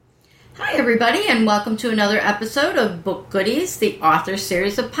Hi, everybody, and welcome to another episode of Book Goodies, the author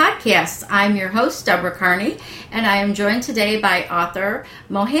series of podcasts. I'm your host, Deborah Carney, and I am joined today by author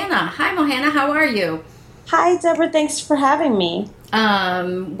Mohana. Hi, Mohana. How are you? Hi, Deborah. Thanks for having me.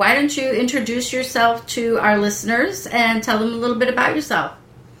 Why don't you introduce yourself to our listeners and tell them a little bit about yourself?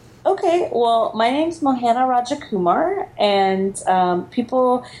 Okay, well, my name's Mohana Rajakumar, and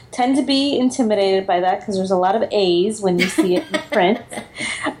people tend to be intimidated by that because there's a lot of A's when you see it in print.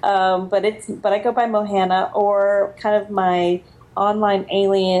 But I go by Mohana, or kind of my online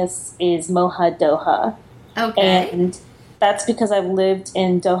alias is Moha Doha. Okay. And that's because I've lived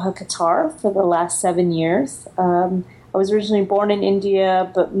in Doha, Qatar for the last 7 years. I was originally born in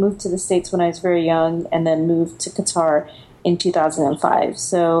India, but moved to the States when I was very young, and then moved to Qatar in 2005.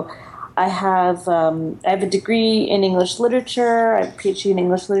 So I have a degree in English literature, I have a PhD in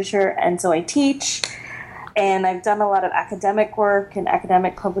English literature, and so I teach, and I've done a lot of academic work and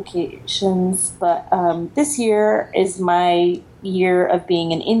academic publications, but this year is my year of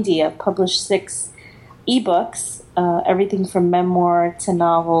being in India. I've published 6 ebooks, everything from memoir to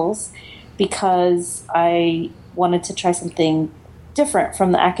novels, because I wanted to try something different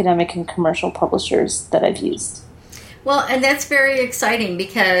from the academic and commercial publishers that I've used. Well, and that's very exciting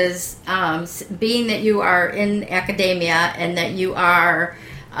because being that you are in academia and that you are,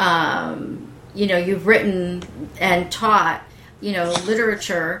 you've written and taught,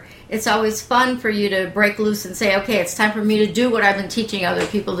 literature, it's always fun for you to break loose and say, okay, it's time for me to do what I've been teaching other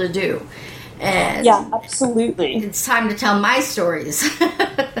people to do. And yeah, absolutely. It's time to tell my stories.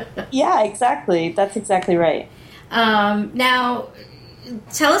 Yeah, exactly. That's exactly right. Now,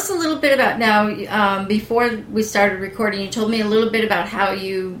 tell us a little bit about before we started recording, you told me a little bit about how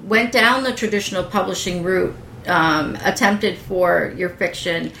you went down the traditional publishing route, attempted for your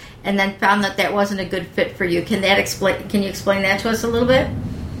fiction, and then found that wasn't a good fit for you. Can you explain that to us a little bit?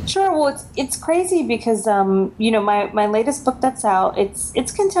 Sure. Well, it's crazy because my latest book that's out,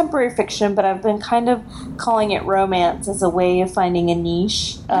 it's contemporary fiction, but I've been kind of calling it romance as a way of finding a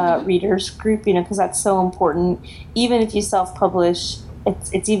niche readers group, because that's so important. Even if you self-publish,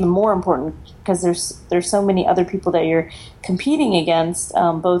 it's even more important because there's so many other people that you're competing against,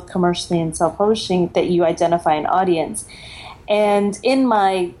 both commercially and self-publishing, that you identify an audience. And in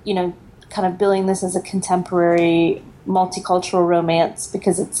my, kind of billing this as a contemporary multicultural romance,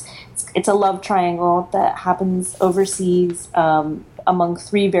 because it's a love triangle that happens overseas among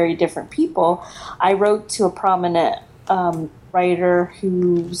 3 very different people, I wrote to a prominent writer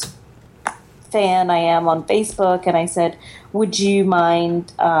whose fan I am on Facebook, and I said, would you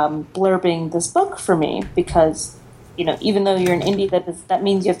mind blurbing this book for me? Because even though you're in India, that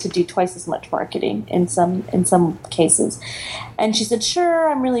means you have to do twice as much marketing in some cases. And she said,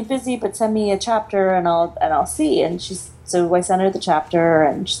 sure, I'm really busy, but send me a chapter and I'll see. And so I sent her the chapter,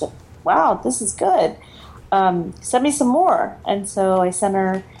 and she said, wow, this is good. Send me some more. And so I sent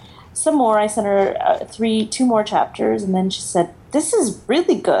her some more. I sent her 2 more chapters, and then she said, this is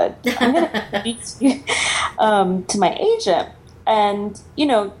really good. I'm going to introduce you to my agent. And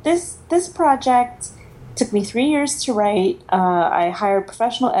this project took me 3 years to write. I hired a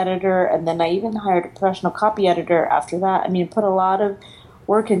professional editor, and then I even hired a professional copy editor after that. I mean, I put a lot of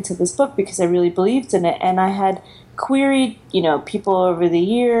work into this book because I really believed in it. And I had queried, people over the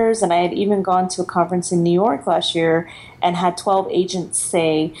years, and I had even gone to a conference in New York last year and had 12 agents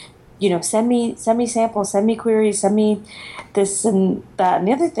say, send me samples, send me queries, send me this and that and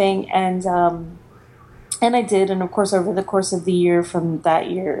the other thing. And I did. And of course, over the course of the year, from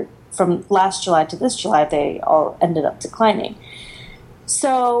last July to this July, they all ended up declining.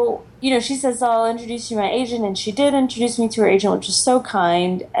 So, she says, I'll introduce you to my agent. And she did introduce me to her agent, which was so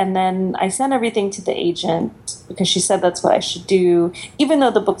kind. And then I sent everything to the agent because she said that's what I should do, even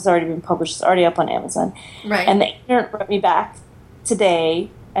though the book has already been published. It's already up on Amazon. Right. And the agent wrote me back today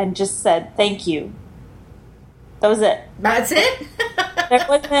and just said, thank you. That was it. That's it? There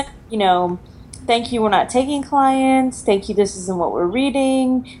wasn't, thank you, we're not taking clients. Thank you, this isn't what we're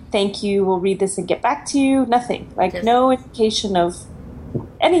reading. Thank you, we'll read this and get back to you. Nothing. No indication of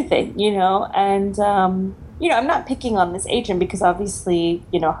anything, And, I'm not picking on this agent because obviously,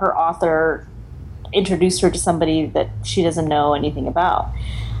 her author introduced her to somebody that she doesn't know anything about.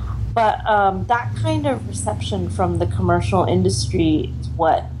 But that kind of reception from the commercial industry is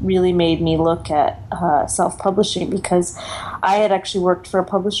what really made me look at self-publishing, because I had actually worked for a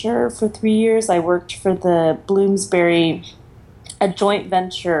publisher for 3 years. I worked for the Bloomsbury, a joint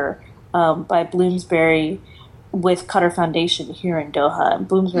venture by Bloomsbury with Cutter Foundation here in Doha. And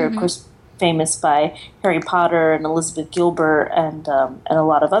Bloomsbury, of course, famous by Harry Potter and Elizabeth Gilbert and a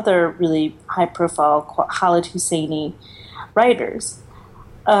lot of other really high-profile Khalid Hosseini writers.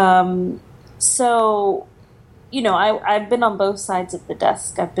 So, I've been on both sides of the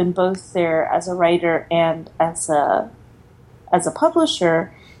desk. I've been both there as a writer and as a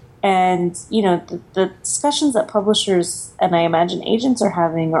publisher. And, the discussions that publishers and I imagine agents are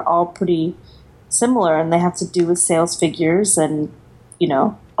having are all pretty similar, and they have to do with sales figures and,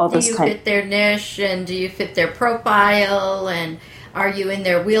 all this kind of... Do you fit their niche, and do you fit their profile, and are you in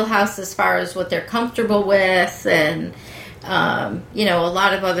their wheelhouse as far as what they're comfortable with, and, a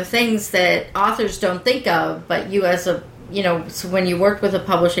lot of other things that authors don't think of, but you as a, so when you work with a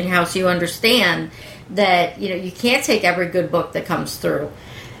publishing house, you understand that, you can't take every good book that comes through.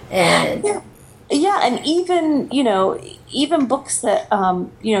 And and even books that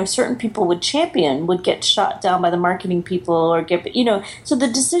certain people would champion would get shot down by the marketing people or so the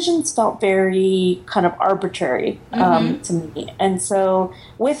decisions felt very kind of arbitrary to me. And so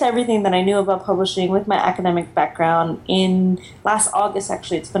with everything that I knew about publishing, with my academic background, in last August,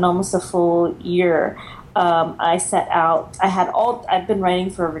 actually, it's been almost a full year. I set out, I've been writing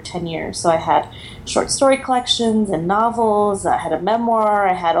for over 10 years. So I had short story collections and novels. I had a memoir.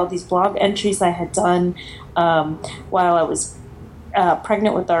 I had all these blog entries I had done while I was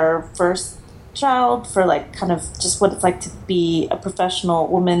pregnant with our first child, for kind of just what it's like to be a professional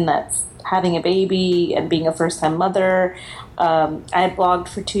woman that's having a baby and being a first-time mother. I had blogged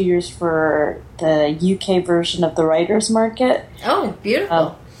for 2 years for the UK version of the Writers Market. Oh,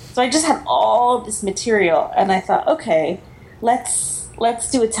 beautiful. So I just had all this material, and I thought, okay, let's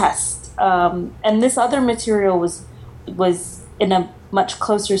do a test. And this other material was in a much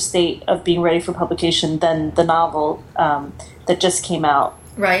closer state of being ready for publication than the novel that just came out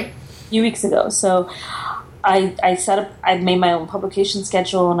a few weeks ago. So I made my own publication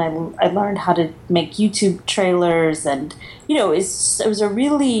schedule, and I learned how to make YouTube trailers, and it was a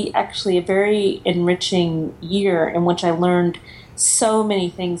really, actually, a very enriching year in which I learned so many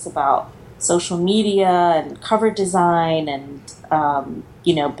things about social media and cover design and,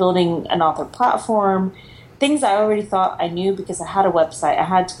 building an author platform, things I already thought I knew because I had a website, I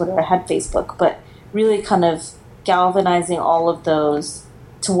had Twitter, I had Facebook, but really kind of galvanizing all of those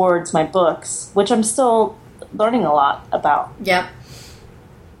towards my books, which I'm still learning a lot about. Yep.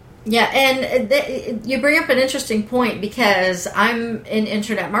 Yeah, and you bring up an interesting point, because I'm in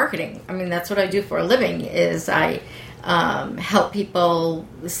internet marketing. I mean, that's what I do for a living, is I help people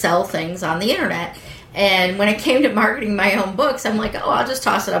sell things on the internet. And when it came to marketing my own books, I'm like, I'll just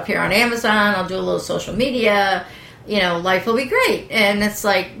toss it up here on Amazon. I'll do a little social media. Life will be great. And it's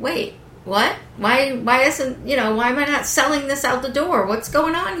like, wait, what? Why isn't, why am I not selling this out the door? What's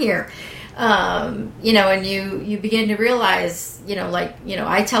going on here? And you begin to realize,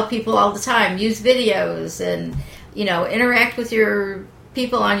 I tell people all the time, use videos and, interact with your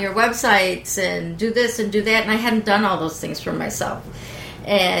people on your websites and do this and do that. And I hadn't done all those things for myself.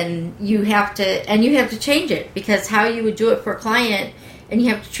 And you have to change it, because how you would do it for a client, and you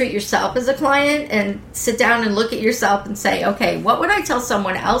have to treat yourself as a client and sit down and look at yourself and say, okay, what would I tell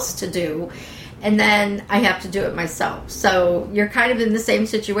someone else to do? And then I have to do it myself. So you're kind of in the same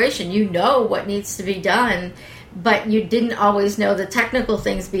situation. You know what needs to be done, but you didn't always know the technical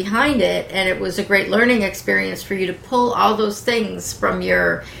things behind it. And it was a great learning experience for you to pull all those things from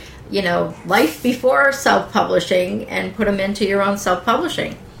your, life before self-publishing and put them into your own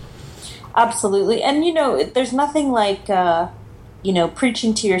self-publishing. Absolutely. And, there's nothing like,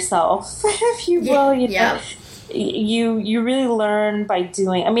 preaching to yourself, if you will. You really learn by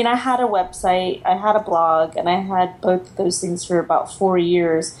doing. I mean, I had a website, I had a blog, and I had both of those things for about 4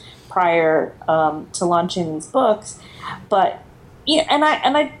 years prior to launching these books. But and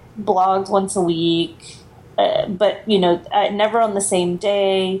I blogged once a week, but never on the same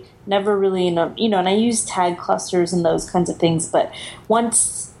day, never really and I used tag clusters and those kinds of things. But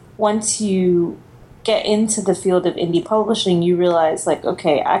once you get into the field of indie publishing, you realize,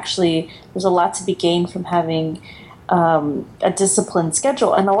 okay, actually, there's a lot to be gained from having a disciplined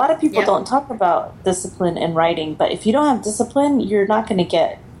schedule. And a lot of people don't talk about discipline in writing, but if you don't have discipline, you're not going to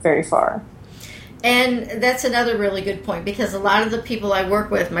get very far. And that's another really good point, because a lot of the people I work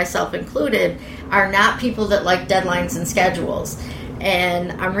with, myself included, are not people that like deadlines and schedules.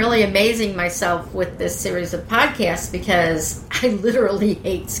 And I'm really amazing myself with this series of podcasts, because I literally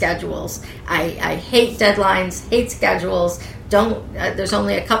hate schedules. I hate deadlines, hate schedules. There's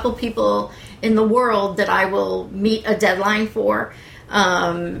only a couple people in the world that I will meet a deadline for.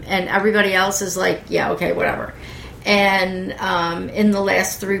 And everybody else is like, yeah, okay, whatever. And in the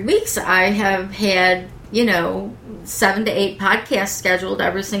last 3 weeks, I have had, 7 to 8 podcasts scheduled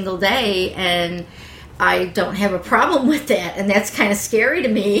every single day. And I don't have a problem with that, and that's kind of scary to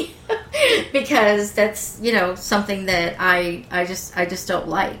me because that's, you know, something that I just don't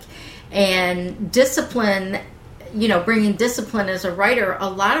like. And discipline, you know, bringing discipline as a writer, a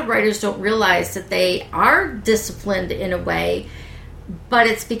lot of writers don't realize that they are disciplined in a way, but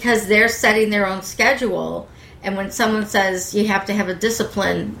it's because they're setting their own schedule. And when someone says you have to have a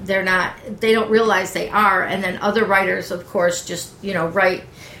discipline, they don't realize they are. And then other writers, of course, just, you know, write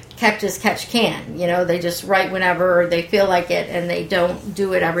catch as catch can. You know, they just write whenever they feel like it, and they don't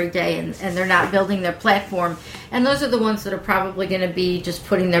do it every day, and they're not building their platform. And those are the ones that are probably going to be just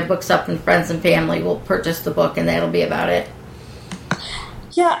putting their books up, and friends and family will purchase the book, and that'll be about it.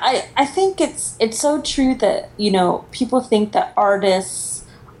 Yeah, I think it's so true that, you know, people think that artists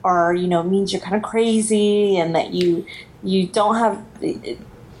are, you know, means you're kind of crazy, and that you don't have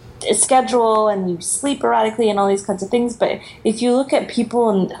a schedule, and you sleep erratically, and all these kinds of things. But if you look at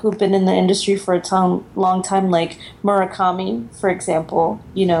people who've been in the industry for a long time, like Murakami, for example,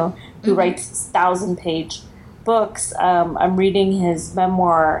 you know, who writes 1,000-page books. I'm reading his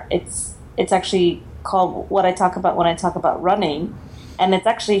memoir. It's actually called What I Talk About When I Talk About Running. And it's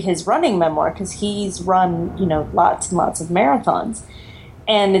actually his running memoir, because he's run, you know, lots and lots of marathons.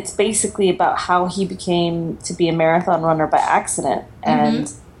 And it's basically about how he became to be a marathon runner by accident.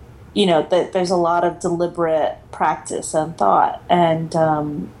 And, you know, there's a lot of deliberate practice and thought. And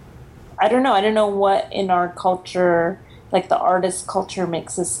I don't know what in our culture, like the artist culture,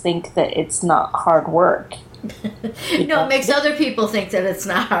 makes us think that it's not hard work. No, it makes other people think that it's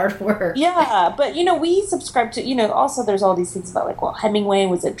not hard work. Yeah, but, you know, we subscribe to, you know, also there's all these things about, like, well, Hemingway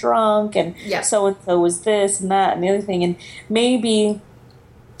was a drunk, and so-and-so was this and that and the other thing. And maybe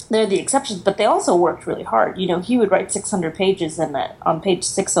they're the exceptions, but they also worked really hard. You know, he would write 600 pages and on page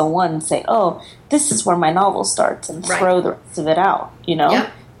 601 say, oh, this is where my novel starts, and throw the rest of it out, you know?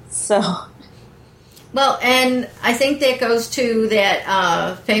 Yep. So... Well, and I think that goes to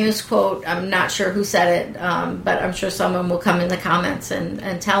that famous quote. I'm not sure who said it, but I'm sure someone will come in the comments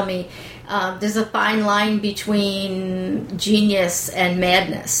and tell me. There's a fine line between genius and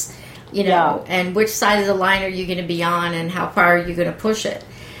madness, you know, and which side of the line are you going to be on, and how far are you going to push it?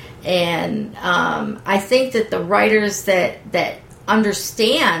 And I think that the writers that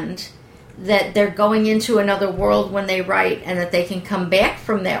understand that they're going into another world when they write, and that they can come back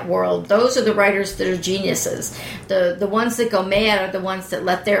from that world, those are the writers that are geniuses. The ones that go mad are the ones that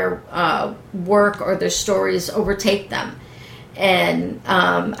let their work or their stories overtake them. And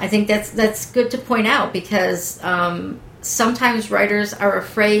I think that's good to point out, because sometimes writers are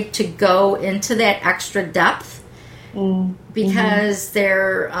afraid to go into that extra depth because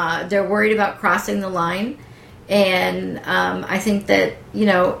they're worried about crossing the line. And I think that, you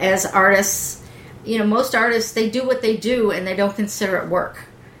know, as artists, you know, most artists, they do what they do, and they don't consider it work.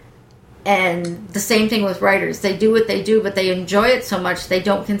 And the same thing with writers. They do what they do, but they enjoy it so much they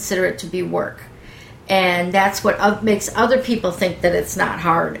don't consider it to be work. And that's what makes other people think that it's not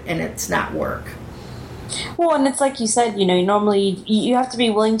hard and it's not work. Well, and it's like you said, you know, normally you have to be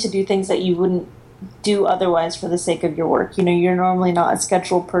willing to do things that you wouldn't do otherwise for the sake of your work. You know, you're normally not a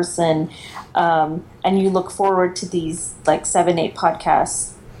scheduled person, and you look forward to these like 7-8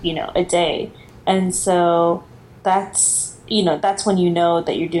 podcasts, you know, a day. And so that's, you know, that's when you know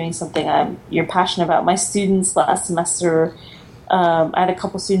that you're doing something you're passionate about. My students last semester, I had a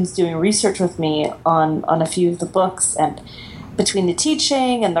couple students doing research with me on a few of the books, and between the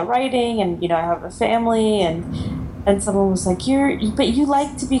teaching and the writing, and, you know, I have a family, and someone was like, but you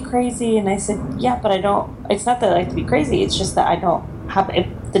like to be crazy. And I said, yeah, but I don't, it's not that I like to be crazy. It's just that I don't have, if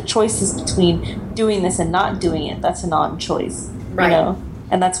the choice is between doing this and not doing it, that's a non-choice, right? You know?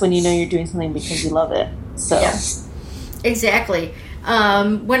 And that's when you know you're doing something because you love it. So, yeah, exactly.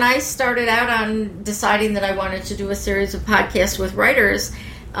 When I started out on deciding that I wanted to do a series of podcasts with writers,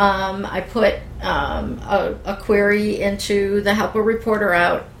 I put a query into the Help a Reporter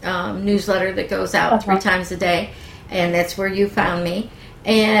Out newsletter that goes out 3 times a day. And that's where you found me.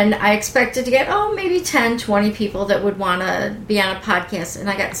 And I expected to get, maybe 10, 20 people that would want to be on a podcast. And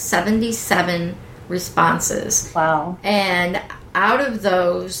I got 77 responses. Wow. And out of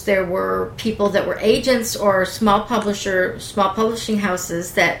those, there were people that were agents or small publishing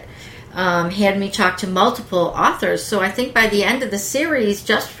houses that had me talk to multiple authors. So I think by the end of the series,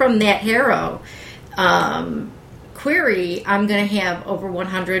 just from that Harrow query, I'm going to have over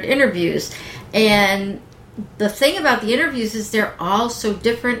 100 interviews. And the thing about the interviews is they're all so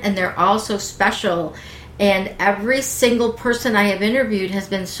different, and they're all so special. And every single person I have interviewed has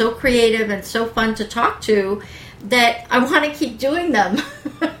been so creative and so fun to talk to that I want to keep doing them.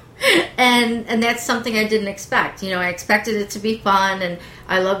 and that's something I didn't expect. I expected it to be fun, and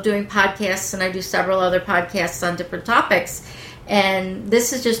I love doing podcasts, and I do several other podcasts on different topics. And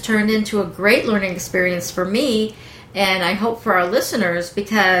this has just turned into a great learning experience for me, and I hope for our listeners,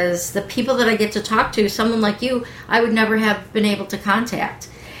 because the people that I get to talk to, someone like you, I would never have been able to contact.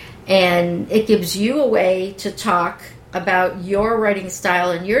 And it gives you a way to talk about your writing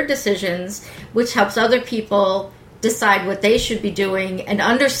style and your decisions, which helps other people decide what they should be doing and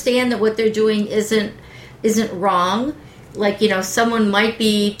understand that what they're doing isn't wrong. Like, someone might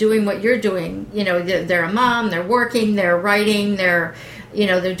be doing what you're doing. They're a mom, they're working, they're writing, they're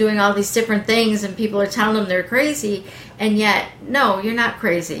doing all these different things, and people are telling them they're crazy. And yet, no, you're not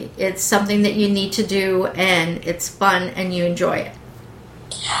crazy. It's something that you need to do, and it's fun, and you enjoy it.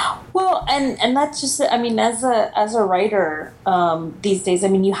 Well, and that's just, as a writer these days,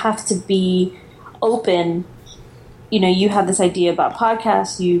 you have to be open. You have this idea about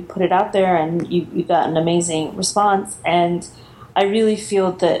podcasts, you put it out there, and you got an amazing response. And I really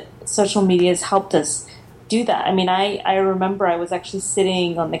feel that social media has helped us do that. I remember I was actually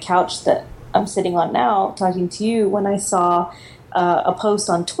sitting on the couch that I'm sitting on now, talking to you, when I saw a post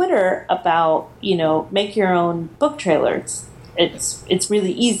on Twitter about, make your own book trailers. It's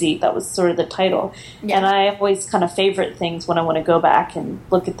really easy. That was sort of the title. Yeah. And I always kind of favorite things when I want to go back and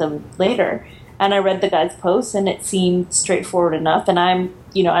look at them later. And I read the guy's post, and it seemed straightforward enough. And I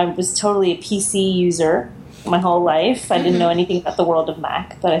was totally a PC user my whole life. I didn't know anything about the world of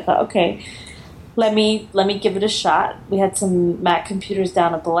Mac, but I thought, okay, let me give it a shot. We had some Mac computers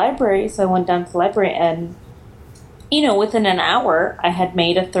down at the library, so I went down to the library, and within an hour, I had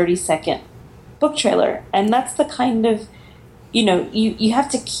made a 30-second book trailer. And that's the kind of, you have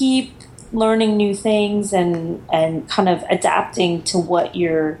to keep learning new things and kind of adapting to what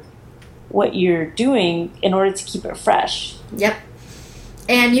you're doing in order to keep it fresh. Yep.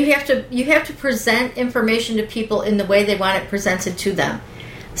 And you have to present information to people in the way they want it presented to them.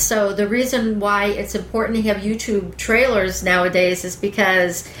 So the reason why it's important to have YouTube trailers nowadays is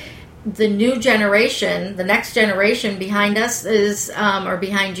because the new generation, the next generation behind us is, or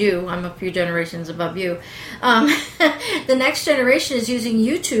behind you, I'm a few generations above you, the next generation is using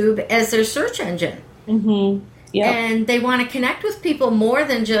YouTube as their search engine. Mm-hmm. Yep. And they want to connect with people more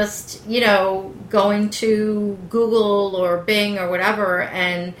than just, going to Google or Bing or whatever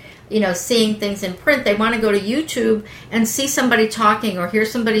and, seeing things in print. They want to go to YouTube and see somebody talking or hear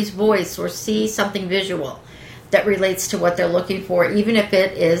somebody's voice or see something visual that relates to what they're looking for, even if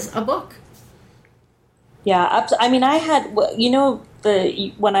it is a book. Yeah, I had,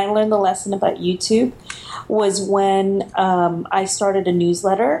 when I learned the lesson about YouTube was when I started a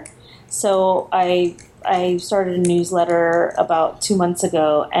newsletter. So I started a newsletter about 2 months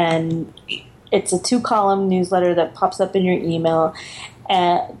ago, and it's a 2-column newsletter that pops up in your email,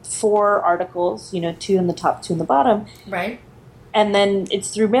 4 articles, 2 in the top, 2 in the bottom. Right. And then it's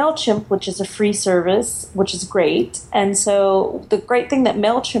through MailChimp, which is a free service, which is great. And so the great thing that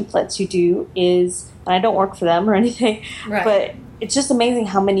MailChimp lets you do is, and I don't work for them or anything, right, but it's just amazing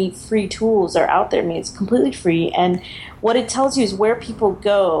how many free tools are out there. It's completely free. And what it tells you is where people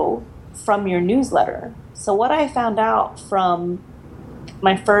go from your newsletter. So what I found out from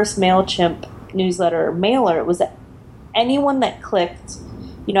my first MailChimp newsletter mailer was that anyone that clicked,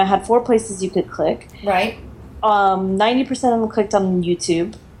 I had 4 places you could click. Right. 90% of them clicked on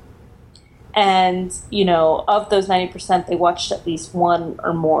YouTube. And, of those 90%, they watched at least 1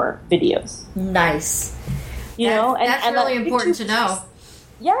 or more videos. Nice. That's really important to know.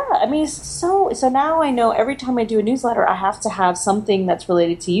 Yeah, so now I know every time I do a newsletter, I have to have something that's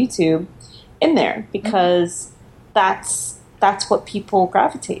related to YouTube in there, because that's what people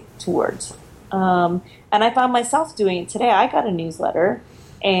gravitate towards. And I found myself doing it today. I got a newsletter,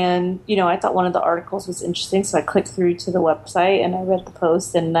 and I thought one of the articles was interesting, so I clicked through to the website and I read the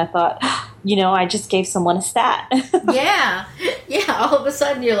post, and I thought, I just gave someone a stat. Yeah. All of a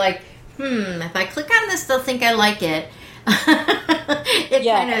sudden you're like, if I click on this, they'll think I like it.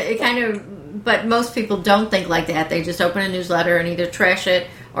 It kind of, but most people don't think like that. They just open a newsletter and either trash it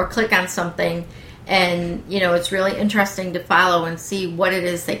or click on something, and it's really interesting to follow and see what it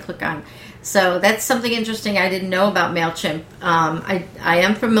is they click on. So that's something interesting I didn't know about MailChimp. I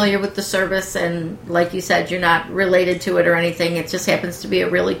am familiar with the service, and like you said, you're not related to it or anything. It just happens to be a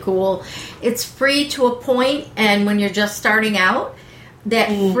really cool. It's free to a point, and when you're just starting out, that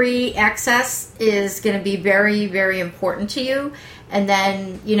free access is going to be very, very important to you. And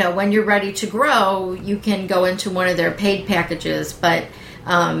then, when you're ready to grow, you can go into one of their paid packages. But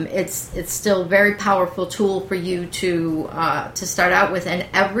it's still a very powerful tool for you to start out with. And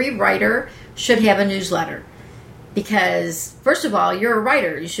every writer should have a newsletter. Because, first of all, you're a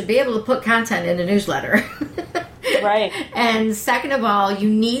writer. You should be able to put content in a newsletter. Right. And second of all, you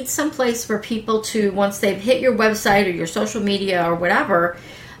need some place for people to, once they've hit your website or your social media or whatever,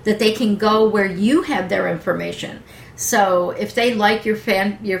 that they can go where you have their information. So if they like your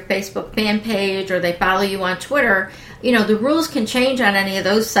Facebook fan page or they follow you on Twitter, the rules can change on any of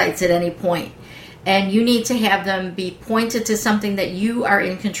those sites at any point. And you need to have them be pointed to something that you are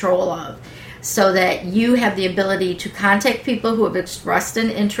in control of, so that you have the ability to contact people who have expressed an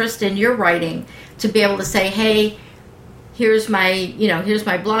interest in your writing, to be able to say, hey, here's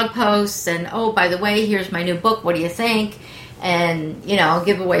my blog posts, and oh, by the way, here's my new book, what do you think? And, I'll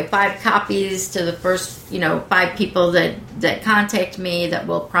give away 5 copies to the first, 5 people that contact me that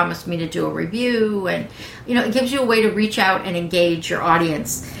will promise me to do a review. And, it gives you a way to reach out and engage your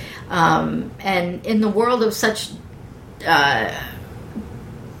audience. And in the world of such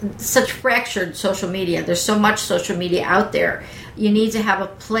fractured social media, there's so much social media out there, you need to have a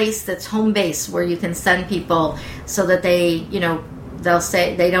place that's home base where you can send people so that they, they'll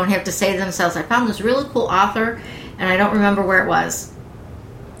say, they don't have to say to themselves, I found this really cool author and I don't remember where it was.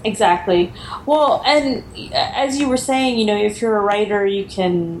 Exactly. Well, and as you were saying, if you're a writer, you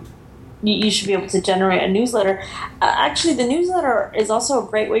should be able to generate a newsletter. Actually, the newsletter is also a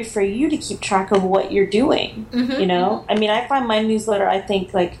great way for you to keep track of what you're doing. Mm-hmm. I mean, I find my newsletter, I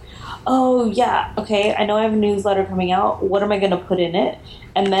think like, oh yeah, okay, I know I have a newsletter coming out. What am I going to put in it?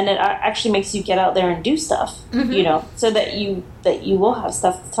 And then it actually makes you get out there and do stuff, mm-hmm. So that you will have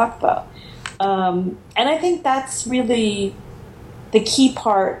stuff to talk about. And I think that's really the key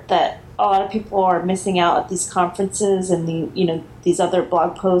part that a lot of people are missing out at these conferences and these other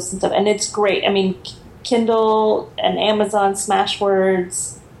blog posts and stuff. And it's great. I mean, Kindle and Amazon,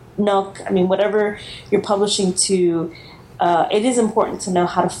 Smashwords, Nook, I mean, whatever you're publishing to, it is important to know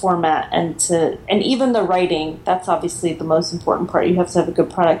how to format and even the writing. That's obviously the most important part. You have to have a good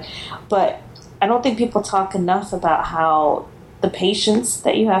product. But I don't think people talk enough about how the patience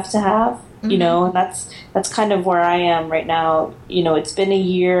that you have to have. Mm-hmm. And that's kind of where I am right now. It's been a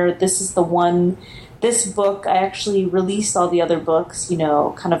year. This book, I actually released all the other books,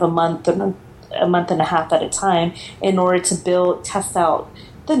 kind of a month and a half at a time in order to test out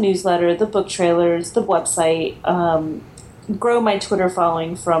the newsletter, the book trailers, the website, grow my Twitter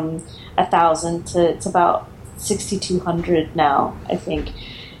following from 1,000 to about 6,200 now, I think.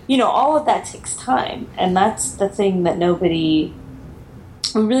 All of that takes time. And that's the thing that we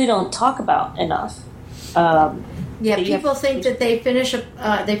really don't talk about enough. People think that they finish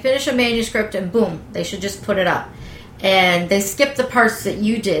a manuscript and boom, they should just put it up, and they skip the parts that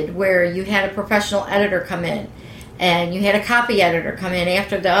you did, where you had a professional editor come in, and you had a copy editor come in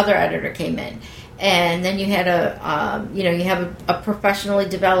after the other editor came in, and then you had you have a professionally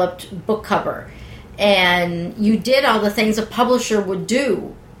developed book cover, and you did all the things a publisher would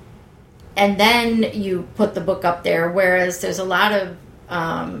do, and then you put the book up there. Whereas there's a lot of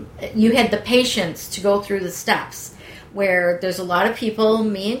you had the patience to go through the steps, where there's a lot of people,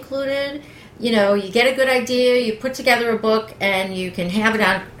 me included, you get a good idea, you put together a book, and you can have it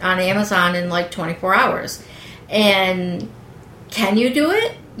on Amazon in like 24 hours. And can you do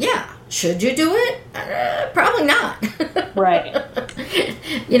it? Yeah. Should you do it? Probably not. Right.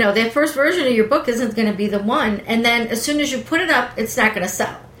 That first version of your book isn't going to be the one. And then as soon as you put it up, it's not going to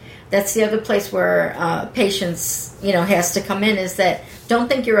sell. That's the other place where patience, has to come in, is that don't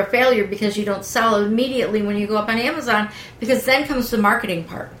think you're a failure because you don't sell immediately when you go up on Amazon, because then comes the marketing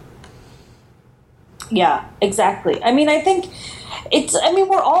part. Yeah, exactly. I mean, I think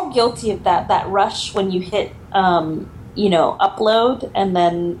we're all guilty of that rush when you hit, upload, and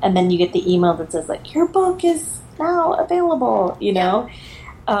then you get the email that says like, your book is now available,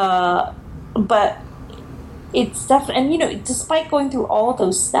 but it's definitely, and despite going through all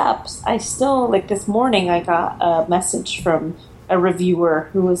those steps, I still, like this morning, I got a message from a reviewer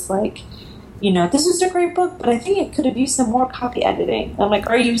who was like, this is a great book, but I think it could have used some more copy editing. I'm like,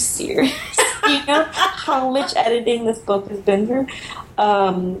 are you serious? How much editing this book has been through?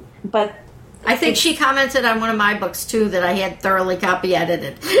 But I think she commented on one of my books too that I had thoroughly copy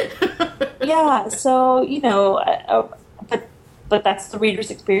edited. Yeah, so but that's the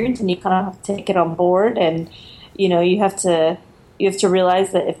reader's experience, and you kind of have to take it on board, and you have to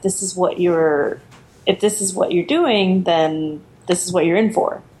realize that if this is what you're doing, then this is what you're in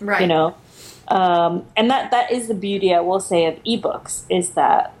for, right? And that is the beauty, I will say, of ebooks, is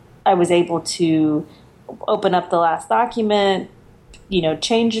that I was able to open up the last document,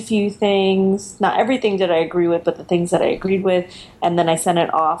 change a few things. Not everything that I agree with, but the things that I agreed with, and then I sent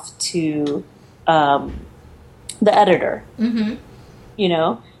it off to the editor.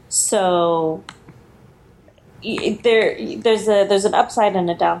 Mm-hmm. So there's an upside and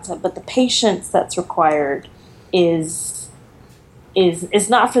a downside, but the patience that's required is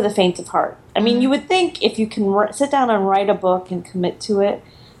not for the faint of heart. I mean, you would think if you can sit down and write a book and commit to it,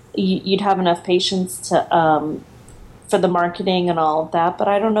 you'd have enough patience to for the marketing and all of that. But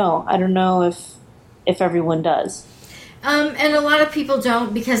I don't know. I don't know if everyone does. And a lot of people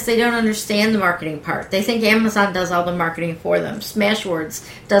don't, because they don't understand the marketing part. They think Amazon does all the marketing for them. Smashwords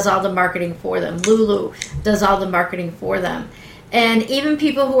does all the marketing for them. Lulu does all the marketing for them. And even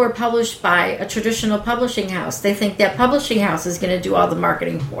people who are published by a traditional publishing house, they think that publishing house is going to do all the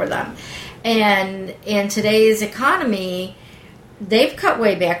marketing for them. And in today's economy, they've cut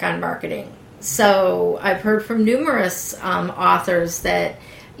way back on marketing. So I've heard from numerous authors that,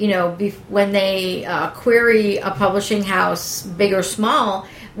 when they query a publishing house, big or small,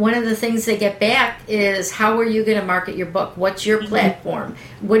 one of the things they get back is, how are you going to market your book? What's your platform?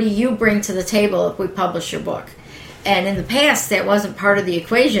 What do you bring to the table if we publish your book? And in the past, that wasn't part of the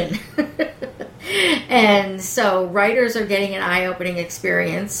equation. And so writers are getting an eye-opening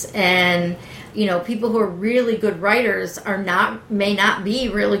experience, and people who are really good writers may not be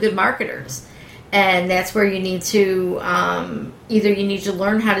really good marketers. And that's where you need to either you need to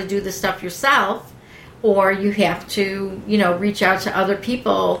learn how to do the stuff yourself, or you have to reach out to other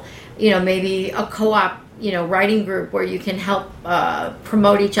people, maybe a co-op writing group where you can help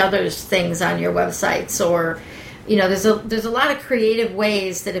promote each other's things on your websites, or there's a lot of creative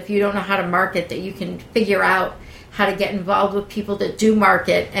ways that if you don't know how to market, that you can figure out how to get involved with people that do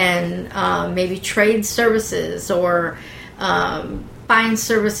market, and maybe trade services, or find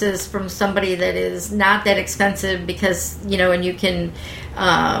services from somebody that is not that expensive, because and you can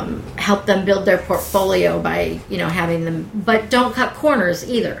help them build their portfolio by having them. But don't cut corners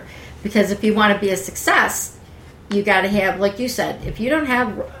either, because if you want to be a success, you got to have, like you said, if you don't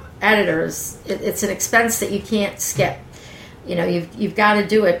have editors, it's an expense that you can't skip. You've got to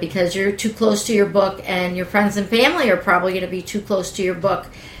do it, because you're too close to your book, and your friends and family are probably going to be too close to your book,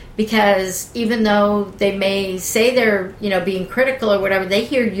 because even though they may say they're being critical or whatever, they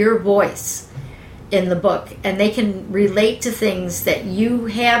hear your voice in the book, and they can relate to things that you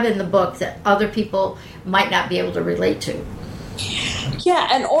have in the book that other people might not be able to relate to. Yeah,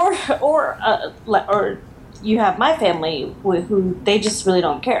 and or you have my family who they just really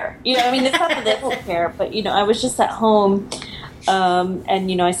don't care. I mean, it's not that they don't care, but I was just at home,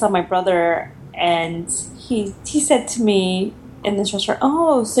 and I saw my brother, and he said to me in this restaurant,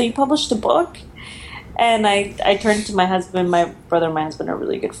 "Oh, so you published a book?" And I turned to my husband. My brother and my husband are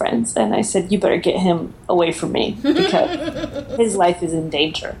really good friends, and I said, "You better get him away from me, because his life is in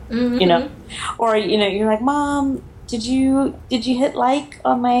danger." Or you're like, "Mom, did you hit like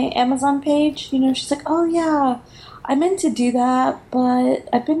on my Amazon page?" She's like, "Oh yeah, I meant to do that, but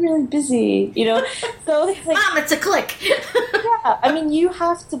I've been really busy." So it's like, Mom, it's a click. Yeah, I mean, you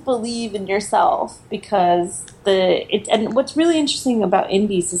have to believe in yourself, because and what's really interesting about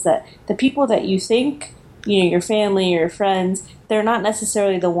indies is that the people that you think, your family or your friends, they're not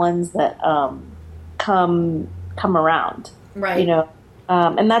necessarily the ones that come around, right?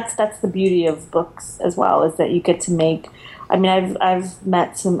 And that's the beauty of books as well, is that you get to make. I mean, I've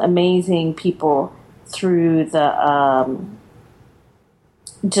met some amazing people through the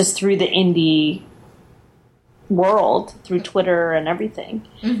just through the indie world, through Twitter and everything,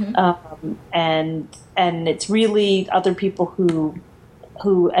 and it's really other people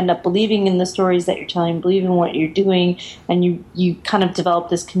who end up believing in the stories that you're telling, believing in what you're doing, and you kind of develop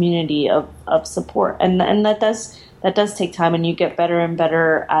this community of support, and that does take time, and you get better and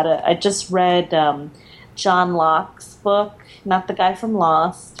better at it. I just read John Locke's book, not the guy from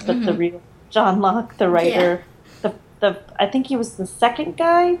Lost, but the real John Locke, the writer. Yeah. I think he was the second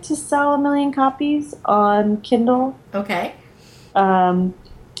guy to sell 1 million copies on Kindle. Okay. And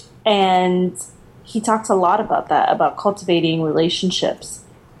he talks a lot about that, about cultivating relationships,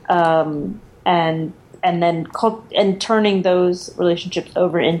 and then turning those relationships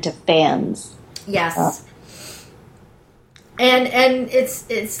over into fans. Yes. And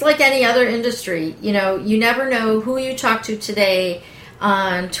it's like any other industry. You never know who you talk to today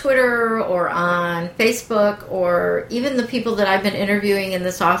on Twitter or on Facebook, or even the people that I've been interviewing in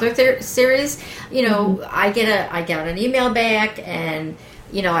this author series. I got an email back, and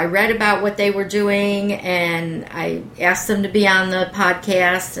I read about what they were doing, and I asked them to be on the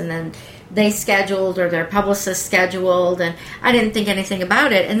podcast, and then they scheduled, or their publicist scheduled, and I didn't think anything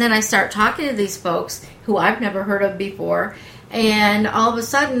about it. And then I start talking to these folks who I've never heard of before, and all of a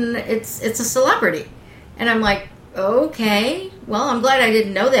sudden it's a celebrity, and I'm like, okay, well, I'm glad I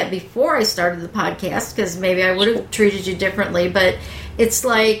didn't know that before I started the podcast, because maybe I would have treated you differently. But it's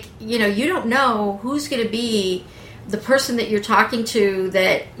like, you know, you don't know who's going to be the person that you're talking to,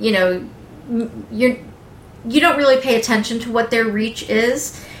 that, you know, you don't really pay attention to what their reach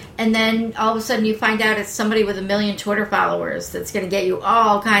is. And then all of a sudden you find out it's somebody with 1 million Twitter followers that's going to get you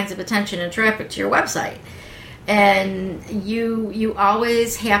all kinds of attention and traffic to your website. And you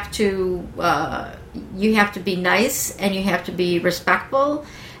always have to be nice, and you have to be respectful.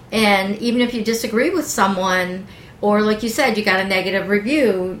 And even if you disagree with someone, or like you said, you got a negative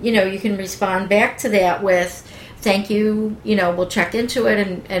review, you know, you can respond back to that with, thank you, you know, we'll check into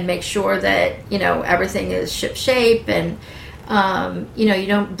it and make sure that, you know, everything is ship-shape. And, you know, you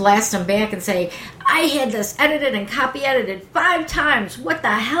don't blast them back and say, I had this edited and copy edited 5 times. What the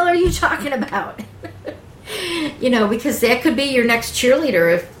hell are you talking about? You know, because that could be your next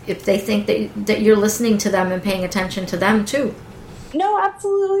cheerleader if they think that you're listening to them and paying attention to them too. No,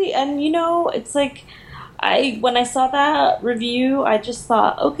 absolutely. And, you know, it's like, when I saw that review, I just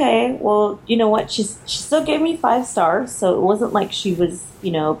thought, okay, well, you know what? She still gave me 5 stars, so it wasn't like she was,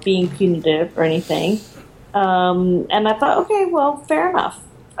 you know, being punitive or anything. And I thought, okay, well, fair enough.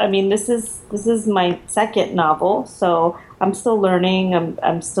 I mean, this is my second novel, so I'm still learning.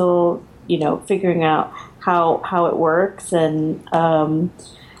 I'm still, you know, figuring out how it works, and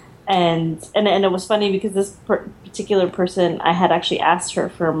it was funny because this particular person, I had actually asked her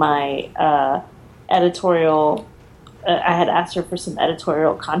for my editorial. I had asked her for some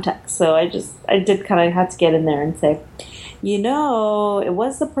editorial context, so I did kind of have to get in there and say, you know, it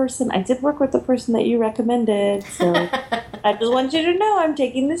was the person, I did work with the person that you recommended, so I just want you to know I'm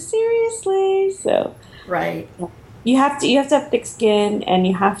taking this seriously. So right, you have to have thick skin, and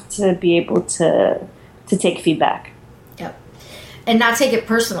you have to be able to take feedback. Yep, and not take it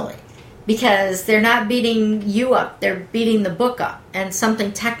personally, because they're not beating you up; they're beating the book up, and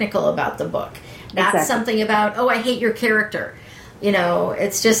something technical about the book. Not exactly. Something about, oh, I hate your character. You know,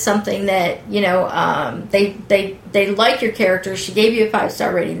 it's just something that, you know, they like your character. She gave you a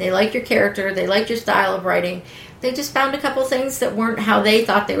 5-star rating. They like your character. They like your style of writing. They just found a couple things that weren't how they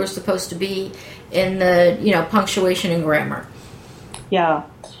thought they were supposed to be in the, you know, punctuation and grammar. Yeah.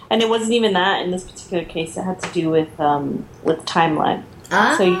 And it wasn't even that in this particular case. It had to do with timeline.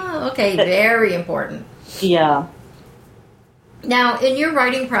 Okay. Very important. Yeah. Now, in your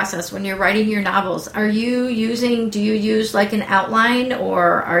writing process, when you're writing your novels, do you use like an outline,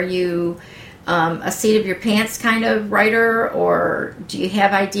 or are you a seat of your pants kind of writer, or do you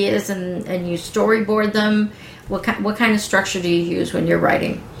have ideas and you storyboard them? What kind of structure do you use when you're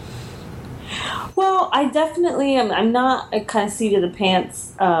writing? Well, I definitely am. I'm not a kind of seat of the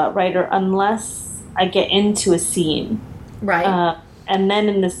pants writer unless I get into a scene. Right. And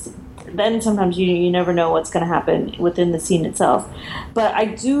then sometimes you never know what's going to happen within the scene itself. But I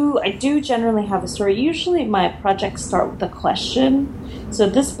do generally have a story. Usually my projects start with a question. So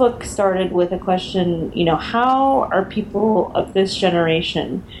this book started with a question, you know, how are people of this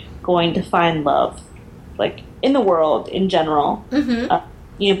generation going to find love? Like, in the world in general. Mm-hmm.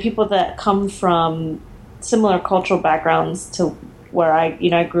 You know, people that come from similar cultural backgrounds to where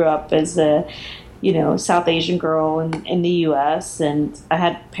I grew up as a, you know, South Asian girl in the U.S., and I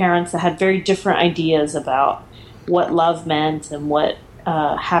had parents that had very different ideas about what love meant and what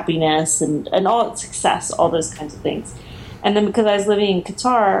happiness and all success, all those kinds of things. And then because I was living in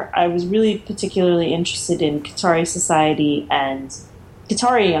Qatar, I was really particularly interested in Qatari society and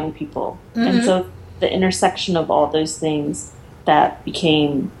Qatari young people. Mm-hmm. And so the intersection of all those things that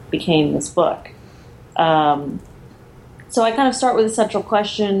became this book. So I kind of start with a central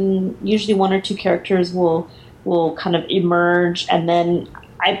question. Usually 1 or 2 characters will kind of emerge, and then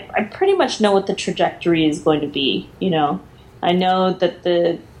I pretty much know what the trajectory is going to be. You know, I know that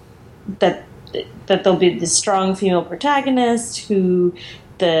that there'll be the strong female protagonist who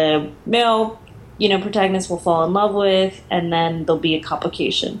the male, you know, protagonist will fall in love with, and then there'll be a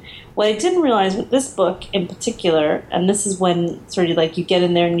complication. What I didn't realize with this book in particular, and this is when sort of like you get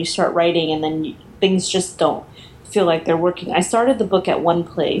in there and you start writing, and then things just don't feel like they're working. I started the book at one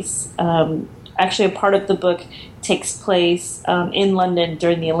place. Actually, a part of the book takes place in London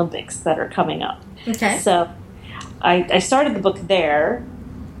during the Olympics that are coming up. Okay. So I started the book there,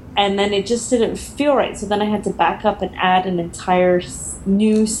 and then it just didn't feel right. So then I had to back up and add an entire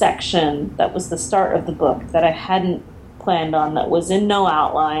new section that was the start of the book that I hadn't planned on, that was in no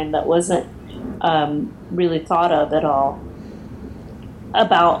outline, that wasn't really thought of at all,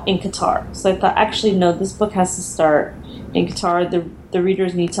 about in Qatar. So I thought, actually, no, this book has to start in Qatar. The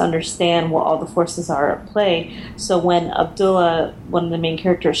readers need to understand what all the forces are at play. So when Abdullah, one of the main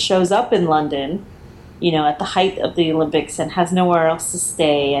characters, shows up in London, you know, at the height of the Olympics and has nowhere else to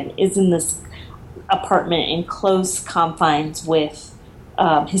stay and is in this apartment in close confines with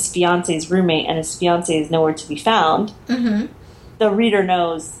his fiance's roommate, and his fiance is nowhere to be found, the reader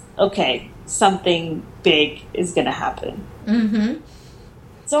knows, okay, something big is going to happen.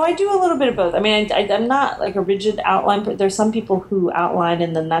 So I do a little bit of both. I mean, I'm not like a rigid outline, but there's some people who outline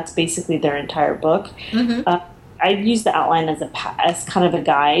and then that's basically their entire book. I use the outline as kind of a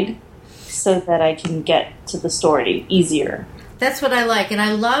guide so that I can get to the story easier. That's what I like. And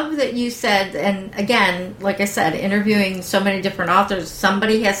I love that you said, and again, like I said, interviewing so many different authors,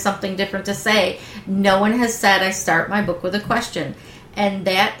 somebody has something different to say. No one has said, I start my book with a question. And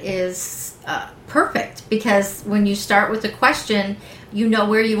that is perfect, because when you start with a question, you know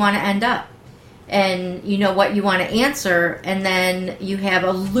where you want to end up. And you know what you want to answer. And then you have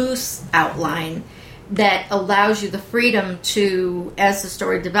a loose outline that allows you the freedom to, as the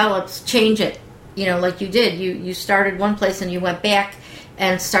story develops, change it. You know, like you did. You started one place and you went back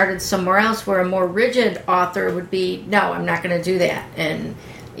and started somewhere else, where a more rigid author would be, no, I'm not going to do that. And,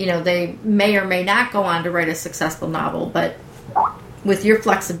 you know, they may or may not go on to write a successful novel. But with your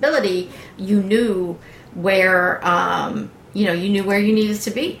flexibility, you knew where, you knew where you needed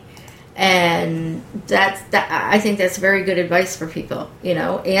to be. And I think that's very good advice for people, you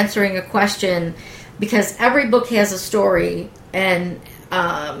know, answering a question, because every book has a story, and,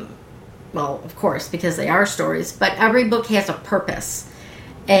 well, of course, because they are stories, but every book has a purpose.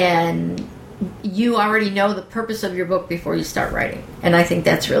 And you already know the purpose of your book before you start writing. And I think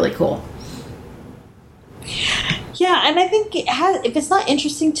that's really cool. Yeah, and I think if it's not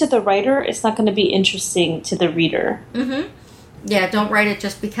interesting to the writer, it's not going to be interesting to the reader. Yeah, don't write it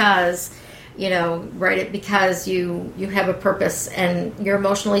just because, you know, write it because you have a purpose and you're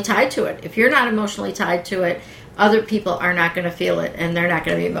emotionally tied to it. If you're not emotionally tied to it, other people are not going to feel it, and they're not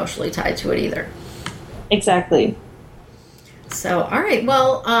going to be emotionally tied to it either. Exactly. So, all right.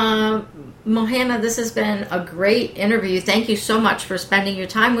 Well, Mohana, this has been a great interview. Thank you so much for spending your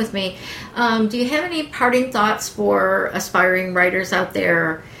time with me. Do you have any parting thoughts for aspiring writers out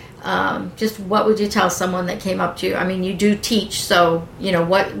there? Just what would you tell someone that came up to you? I mean, you do teach, so, you know,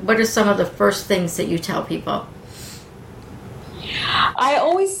 what are some of the first things that you tell people?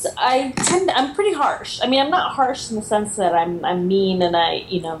 I'm pretty harsh. I mean, I'm not harsh in the sense that I'm mean and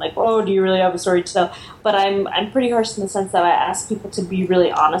like, oh, do you really have a story to tell? But I'm pretty harsh in the sense that I ask people to be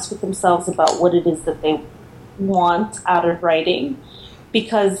really honest with themselves about what it is that they want out of writing.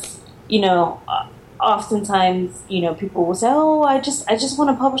 Because, you know, oftentimes, you know, people will say, oh, I just want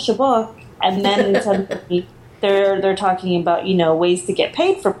to publish a book. And then suddenly they're talking about, you know, ways to get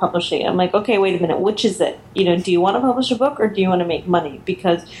paid for publishing. I'm like, okay, wait a minute, which is it? You know, do you want to publish a book or do you want to make money?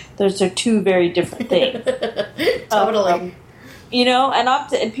 Because those are two very different things. Totally. You know,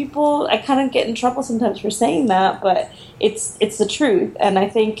 and people, I kind of get in trouble sometimes for saying that, but it's the truth. And I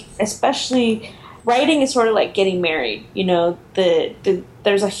think especially writing is sort of like getting married. You know,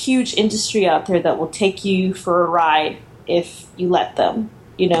 there's a huge industry out there that will take you for a ride if you let them,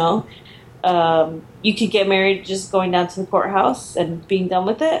 you know. You could get married just going down to the courthouse and being done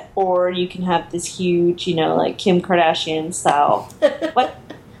with it, or you can have this huge, you know, like Kim Kardashian style. But,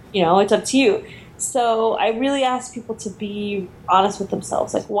 you know, it's up to you. So I really ask people to be honest with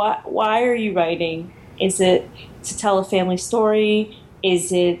themselves. Like, why are you writing? Is it to tell a family story?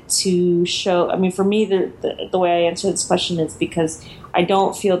 Is it to show? I mean, for me, the way I answer this question is because I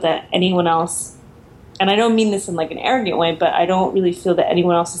don't feel that anyone else, and I don't mean this in like an arrogant way, but I don't really feel that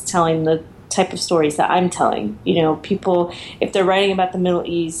anyone else is telling the type of stories that I'm telling. You know, people, if they're writing about the Middle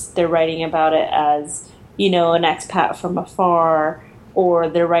East, they're writing about it as, you know, an expat from afar, or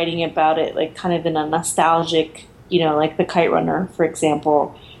they're writing about it like kind of in a nostalgic, you know, like The Kite Runner, for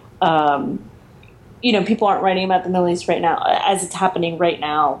example. You know, people aren't writing about the Middle East right now as it's happening right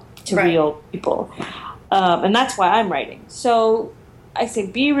now to real people. And that's why I'm writing. So I say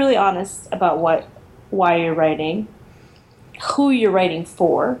be really honest about why you're writing, who you're writing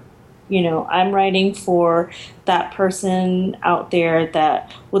for. You know, I'm writing for that person out there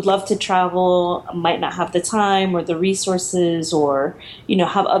that would love to travel, might not have the time or the resources or, you know,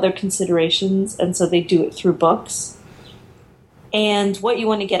 have other considerations. And so they do it through books. And what you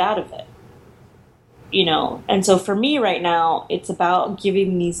want to get out of it. You know, and so for me right now, it's about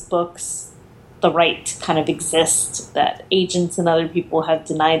giving these books the right to kind of exist that agents and other people have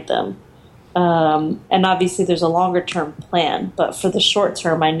denied them. And obviously there's a longer term plan, but for the short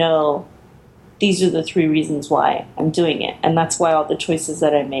term, I know these are the 3 reasons why I'm doing it. And that's why all the choices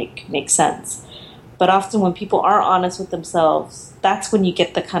that I make sense. But often when people aren't honest with themselves, that's when you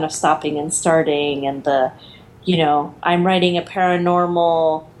get the kind of stopping and starting and the, you know, I'm writing a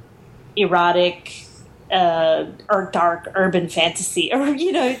paranormal, erotic, or dark urban fantasy, or,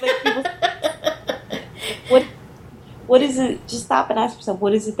 you know, like people, what is it? Just stop and ask yourself,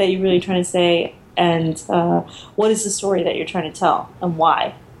 what is it that you're really trying to say, and what is the story that you're trying to tell, and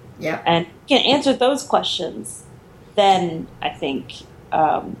why? Yeah. And you can answer those questions, then I think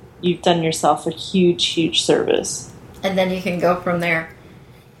you've done yourself a huge, huge service. And then you can go from there.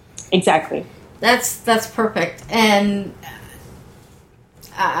 Exactly. That's perfect. And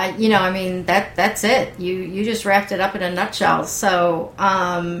that's it. You just wrapped it up in a nutshell. So,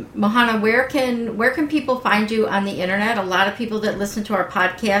 Mohana, where can people find you on the internet? A lot of people that listen to our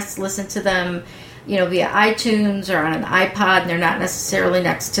podcasts listen to them, via iTunes or on an iPod, and they're not necessarily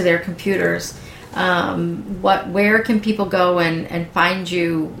next to their computers. Where can people go and find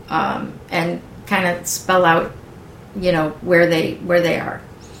you, and kind of spell out, where they are?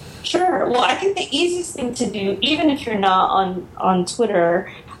 Sure. Well, I think the easiest thing to do, even if you're not on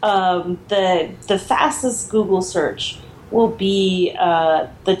Twitter, the fastest Google search will be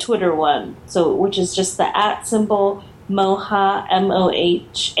the Twitter one. So, which is just the @ Moha,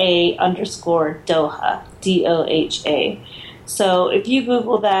 MOHA _ Doha, DOHA. So if you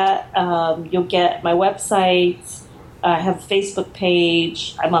Google that, you'll get my website. I have a Facebook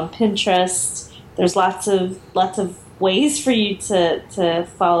page. I'm on Pinterest. There's lots of ways for you to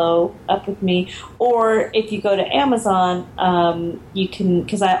follow up with me. Or if you go to Amazon, you can,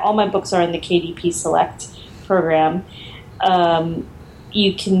 because all my books are in the KDP Select program.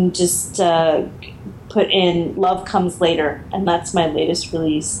 You can just put in Love Comes Later, and that's my latest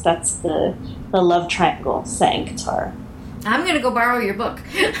release. That's the love triangle set in Qatar. I'm going to go borrow your book.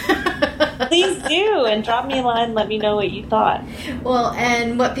 Please do, and drop me a line. Let me know what you thought. Well,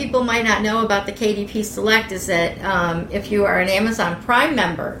 and what people might not know about the KDP Select is that if you are an Amazon Prime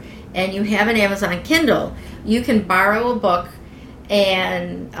member and you have an Amazon Kindle, you can borrow a book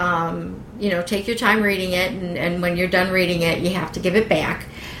and take your time reading it, and when you're done reading it, you have to give it back.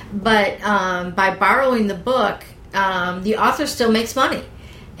 But by borrowing the book, the author still makes money.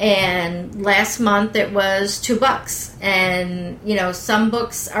 And last month it was $2. And, some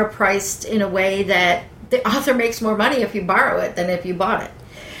books are priced in a way that the author makes more money if you borrow it than if you bought it.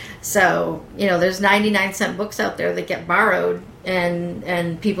 So, there's 99-cent books out there that get borrowed,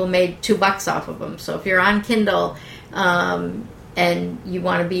 and people made $2 off of them. So if you're on Kindle, and you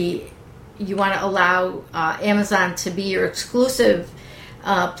want to allow Amazon to be your exclusive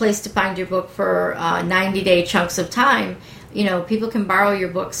place to find your book for 90-day chunks of time, people can borrow your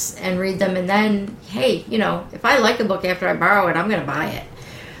books and read them, and then, hey, if I like a book after I borrow it, I'm going to buy it.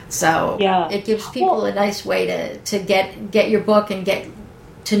 So yeah. It gives people a nice way to get your book and get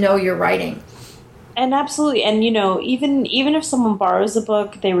to know your writing. And absolutely, and even if someone borrows a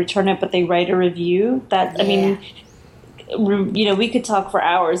book, they return it, but they write a review. We could talk for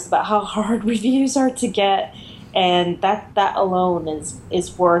hours about how hard reviews are to get. And that alone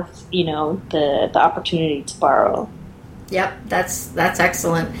is worth, the opportunity to borrow. Yep, that's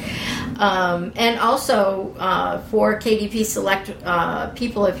excellent. And also for KDP Select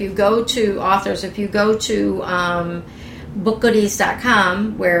people, if you go to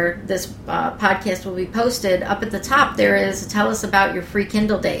BookGoodies.com, where this podcast will be posted, up at the top there is tell us about your free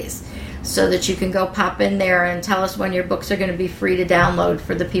Kindle days, so that you can go pop in there and tell us when your books are going to be free to download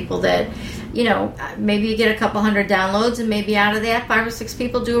for the people that, maybe you get a couple hundred downloads, and maybe out of that 5 or 6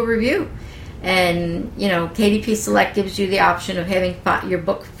 people do a review. And, KDP Select gives you the option of having your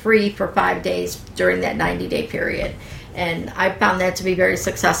book free for 5 days during that 90-day period. And I found that to be very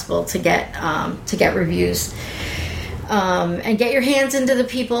successful to get reviews. And get your hands into the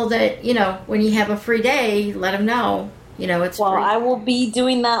people that, when you have a free day, let them know. It's free. I will be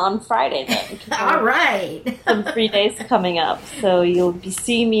doing that on Friday then. All right. Some free days coming up, so you'll be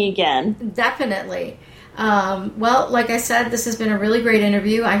seeing me again. Definitely. Well, like I said, this has been a really great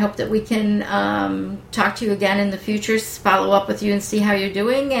interview. I hope that we can talk to you again in the future, follow up with you and see how you're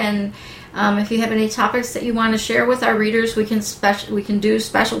doing. And if you have any topics that you want to share with our readers, we can do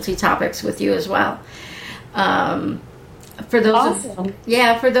specialty topics with you as well. For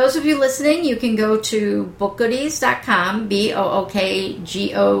those of you listening, you can go to BookGoodies.com,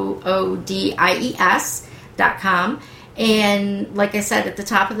 BookGoodies.com. And like I said, at the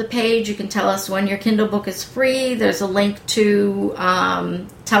top of the page, you can tell us when your Kindle book is free. There's a link to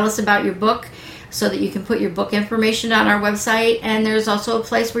tell us about your book, so that you can put your book information on our website. And there's also a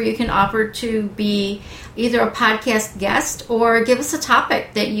place where you can offer to be either a podcast guest or give us a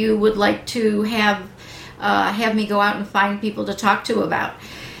topic that you would like to have me go out and find people to talk to about.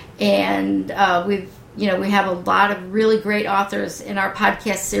 And we have a lot of really great authors in our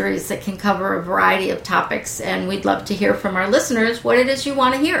podcast series that can cover a variety of topics, and we'd love to hear from our listeners what it is you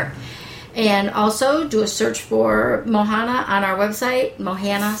want to hear. And also do a search for Mohana on our website.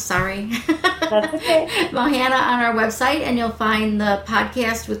 Mohana, sorry. That's okay. Mohana on our website, and you'll find the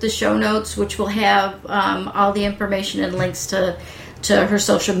podcast with the show notes, which will have all the information and links to her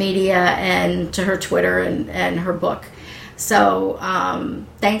social media and to her Twitter and her book. So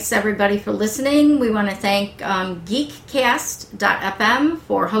thanks everybody for listening. We want to thank geekcast.fm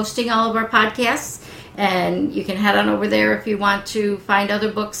for hosting all of our podcasts. And you can head on over there if you want to find other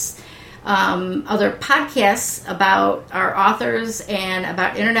books, other podcasts about our authors and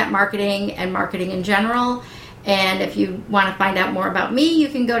about internet marketing and marketing in general. And if you want to find out more about me, you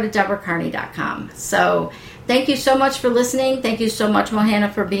can go to deborahcarney.com. So thank you so much for listening. Thank you so much,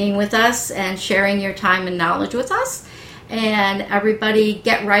 Mohana, for being with us and sharing your time and knowledge with us. And everybody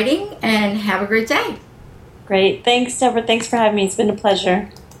get writing and have a great day. Great. Thanks, Deborah. Thanks for having me. It's been a pleasure.